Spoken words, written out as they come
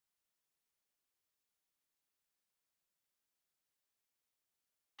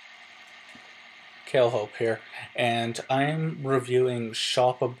Hope here, and I'm reviewing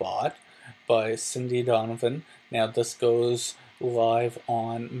ShopABot by Cindy Donovan. Now, this goes live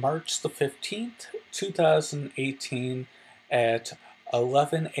on March the 15th, 2018 at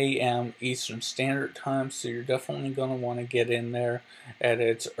 11 a.m. Eastern Standard Time, so you're definitely going to want to get in there at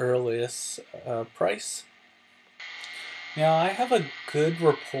its earliest price. Now, I have a good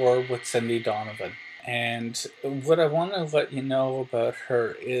rapport with Cindy Donovan, and what I want to let you know about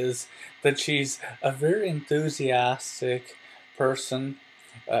her is that she's a very enthusiastic person,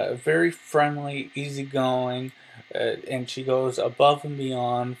 very friendly, easygoing, and she goes above and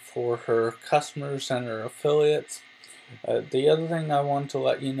beyond for her customers and her affiliates. The other thing I want to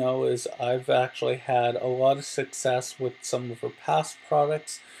let you know is I've actually had a lot of success with some of her past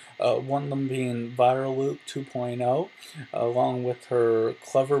products, one of them being Viral Loop 2.0, along with her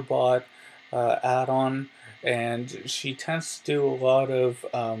Cleverbot add-on, and she tends to do a lot of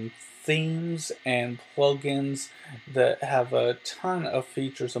themes and plugins that have a ton of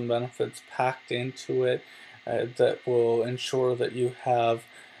features and benefits packed into it that will ensure that you have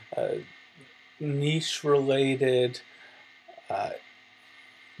niche-related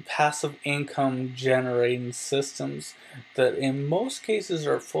passive income generating systems that in most cases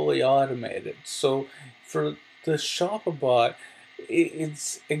are fully automated. So for the ShopABot,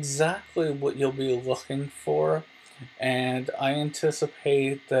 it's exactly what you'll be looking for, and I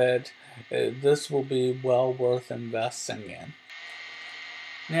anticipate that this will be well worth investing in.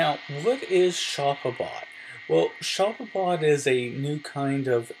 Now, what is ShopABot? Well, ShopABot is a new kind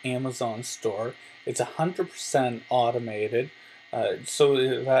of Amazon store. It's 100% automated,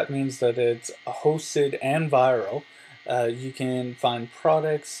 so that means that it's hosted and viral. You can find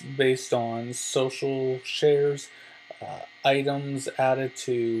products based on social shares, items added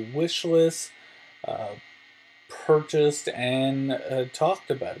to wish lists, uh, purchased and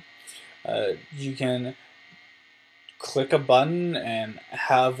talked about. You can click a button and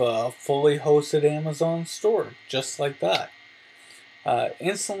have a fully hosted Amazon store, just like that.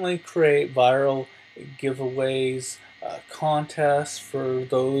 Instantly create viral giveaways, contests for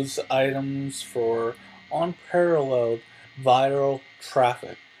those items for unparalleled viral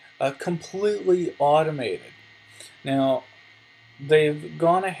traffic, completely automated. Now, they've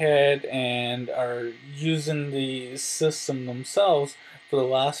gone ahead and are using the system themselves for the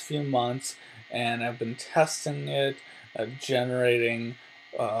last few months, and I've been testing it, generating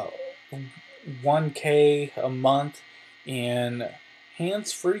 1K a month in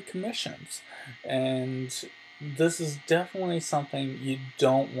hands-free commissions, and this is definitely something you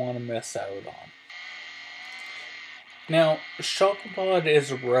don't want to miss out on. Now, ShopABot is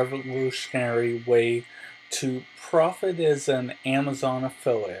a revolutionary way to profit as an Amazon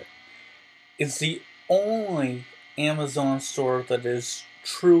affiliate. It's the only Amazon store that is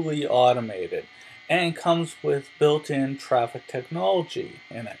truly automated and comes with built-in traffic technology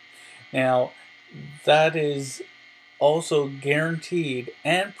in it. Now, that is also guaranteed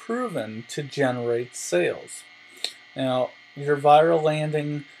and proven to generate sales. Now, your viral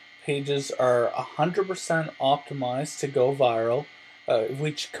landing pages are 100% optimized to go viral,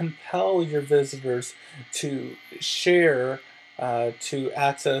 which compel your visitors to share to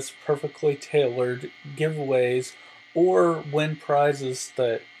access perfectly tailored giveaways or win prizes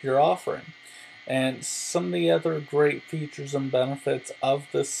that you're offering. And some of the other great features and benefits of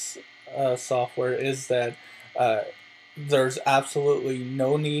this software is that there's absolutely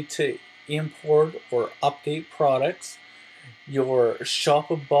no need to import or update products. Your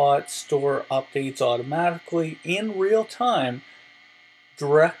ShopABot store updates automatically in real time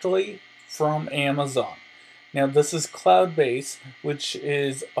directly from Amazon. Now, this is Cloudbased, which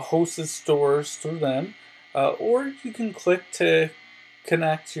is a hosted stores through them, or you can click to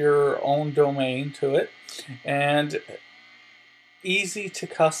connect your own domain to it, and easy to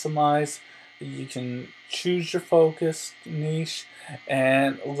customize. You can choose your focus niche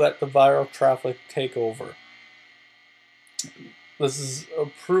and let the viral traffic take over. This is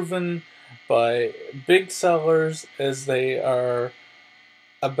proven by big sellers as they are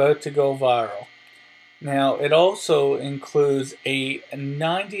about to go viral. Now, it also includes a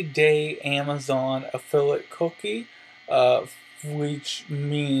 90-day Amazon affiliate cookie, which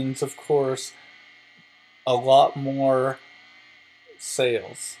means, of course, a lot more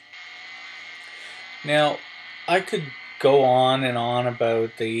sales. Now, I could go on and on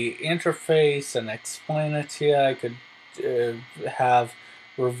about the interface and explain it to you. I could have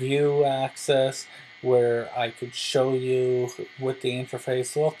review access where I could show you what the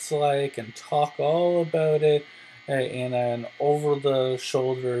interface looks like and talk all about it in an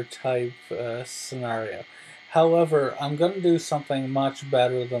over-the-shoulder type scenario. However, I'm going to do something much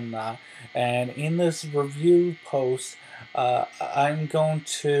better than that. And in this review post, I'm going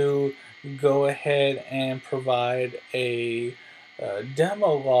to go ahead and provide a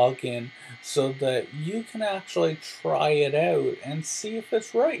demo login so that you can actually try it out and see if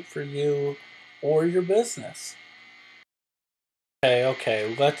it's right for you or your business.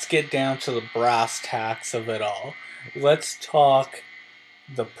 Okay, let's get down to the brass tacks of it all. Let's talk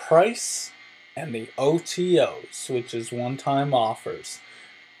the price and the OTOs, which is one-time offers.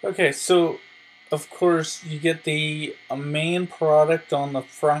 Okay, so of course you get the main product on the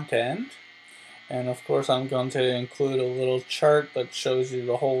front end, and of course I'm going to include a little chart that shows you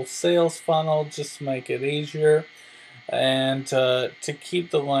the whole sales funnel just to make it easier. And to keep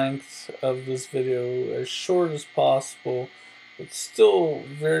the length of this video as short as possible, but still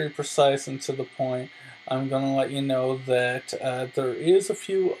very precise and to the point, I'm going to let you know that there is a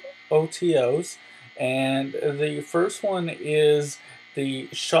few OTOs, and the first one is the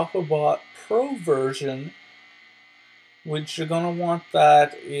ShopABot Pro version, which you're going to want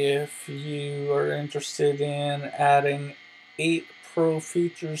that if you are interested in adding 8 Pro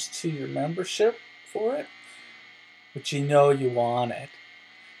features to your membership for it, but you know you want it.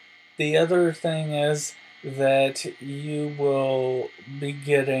 The other thing is that you will be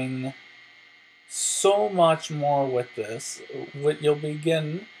getting so much more with this. What you'll be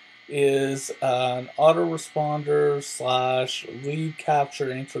getting is an autoresponder / lead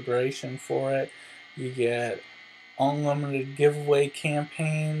capture integration for it. You get unlimited giveaway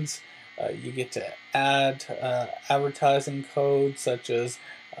campaigns. You get to add advertising codes such as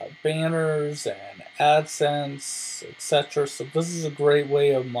banners and AdSense, etc. So this is a great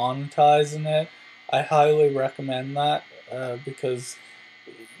way of monetizing it. I highly recommend that because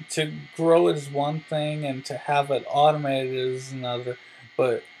to grow it is one thing and to have it automated is another,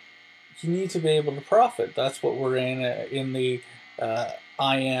 but you need to be able to profit. That's what we're in the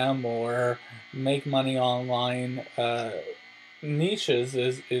IM or make money online niches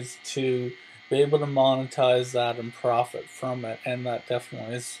is to be able to monetize that and profit from it, and that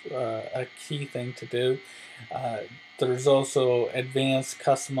definitely is a key thing to do. There's also advanced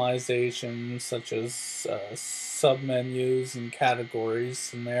customization such as submenus and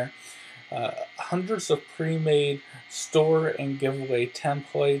categories in there. Hundreds of pre-made store and giveaway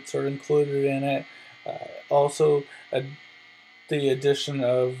templates are included in it. Also, the addition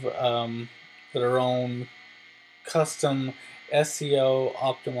of their own custom SEO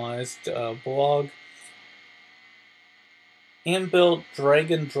optimized blog, inbuilt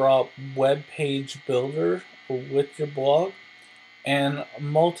drag and drop web page builder with your blog, and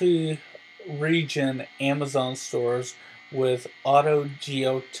multi-region Amazon stores with auto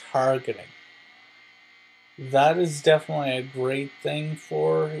geo-targeting. That is definitely a great thing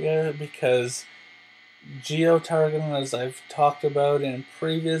for you because geo-targeting, as I've talked about in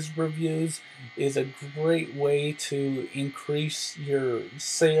previous reviews, is a great way to increase your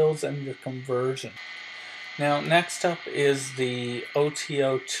sales and your conversion. Now, next up is the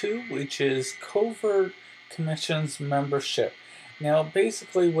OTO2, which is Covert Commissions Membership. Now,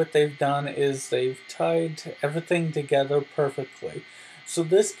 basically what they've done is they've tied everything together perfectly. So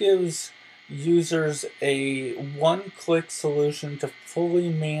this gives users a one-click solution to fully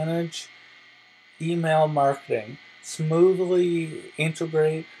manage email marketing, smoothly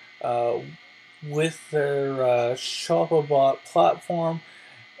integrate with their ShopABot platform,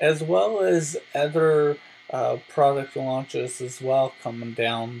 as well as other product launches as well coming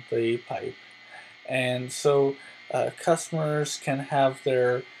down the pipe. And so customers can have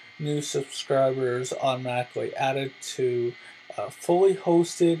their new subscribers automatically added to fully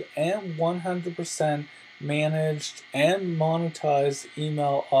hosted and 100% managed and monetized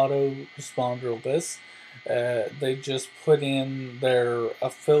email autoresponder lists. They just put in their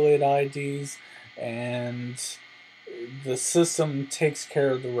affiliate IDs and the system takes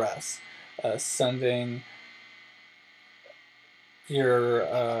care of the rest, sending your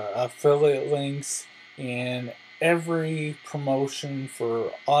affiliate links in every promotion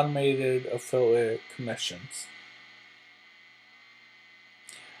for automated affiliate commissions.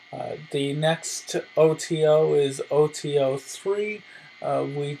 The next OTO is OTO3,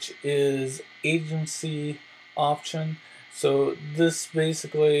 which is agency option. So this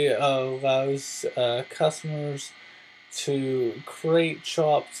basically allows customers to create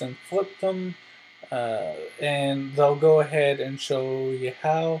shops and flip them, and they'll go ahead and show you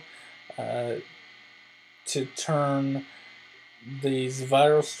how to turn these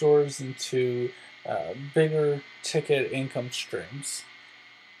viral stores into bigger ticket income streams.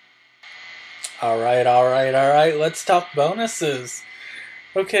 Alright, let's talk bonuses.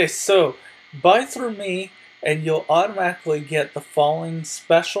 Okay, so buy through me and you'll automatically get the following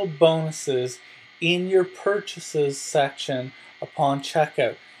special bonuses in your purchases section upon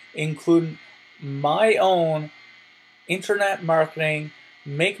checkout, including my own internet marketing,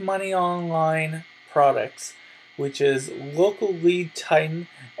 make money online products, which is Local Lead Titan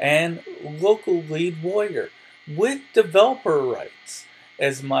and Local Lead Warrior, with developer rights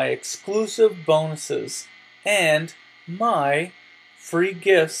as my exclusive bonuses and my free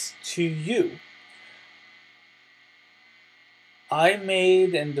gifts to you. I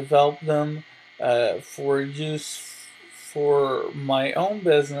made and developed them for use for my own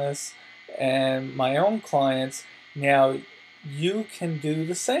business and my own clients. Now you can do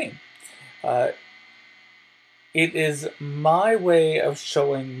the same. It is my way of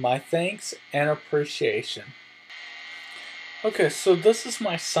showing my thanks and appreciation. Okay, so this is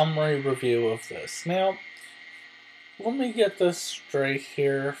my summary review of this. Now, let me get this straight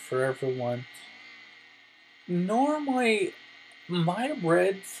here for everyone. Normally, my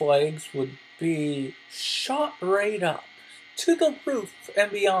red flags would be shot right up to the roof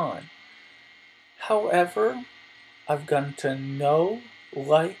and beyond. However, I've gotten to know,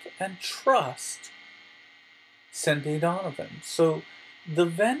 like, and trust Cindy Donovan. So the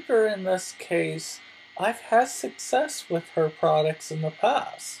vendor in this case, I've had success with her products in the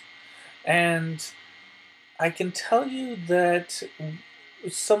past. And I can tell you that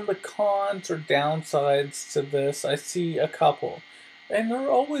some of the cons or downsides to this, I see a couple. And there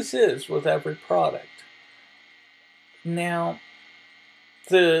always is with every product. Now,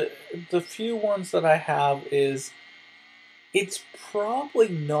 the few ones that I have is it's probably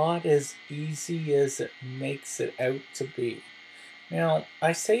not as easy as it makes it out to be. Now,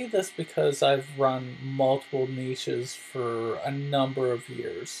 I say this because I've run multiple niches for a number of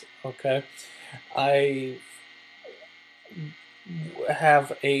years, okay? I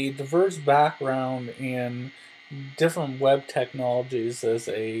have a diverse background in different web technologies as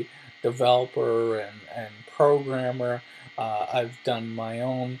a developer and programmer. I've done my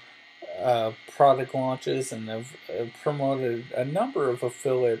own product launches and have promoted a number of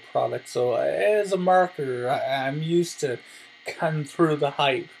affiliate products. So as a marketer, I'm used to cutting through the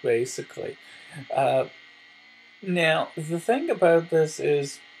hype, basically. Now, the thing about this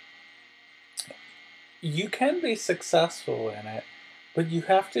is you can be successful in it, but you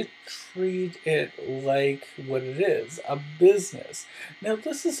have to treat it like what it is, a business. Now,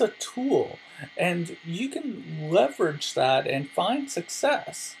 this is a tool, and you can leverage that and find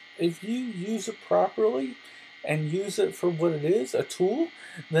success. If you use it properly and use it for what it is, a tool,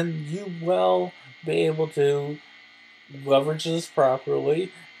 then you will be able to leverage this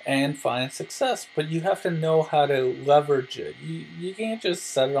properly and find success. But you have to know how to leverage it. You can't just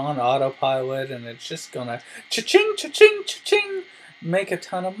set it on autopilot and it's just gonna cha-ching, cha-ching, cha-ching, make a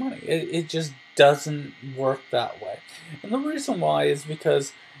ton of money. It just doesn't work that way. And the reason why is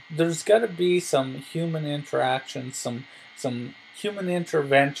because there's got to be some human interaction, some human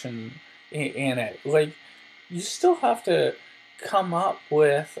intervention in it. Like, you still have to come up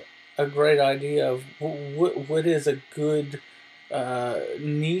with a great idea of what is a good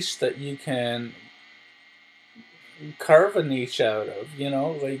niche that you can carve a niche out of. You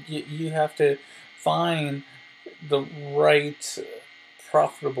know, like you have to find the right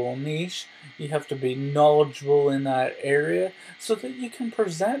profitable niche. You have to be knowledgeable in that area so that you can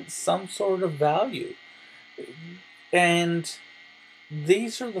present some sort of value. And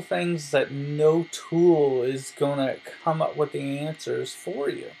these are the things that no tool is going to come up with the answers for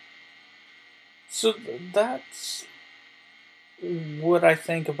you. So that's what I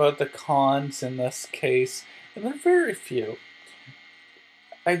think about the cons in this case, and there are very few.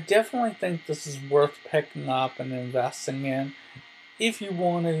 I definitely think this is worth picking up and investing in if you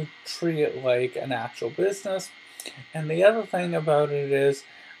want to treat it like an actual business. And the other thing about it is,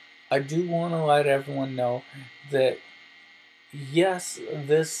 I do want to let everyone know that yes,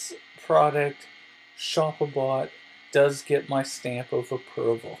 this product, ShopABot, does get my stamp of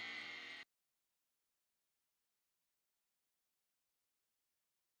approval.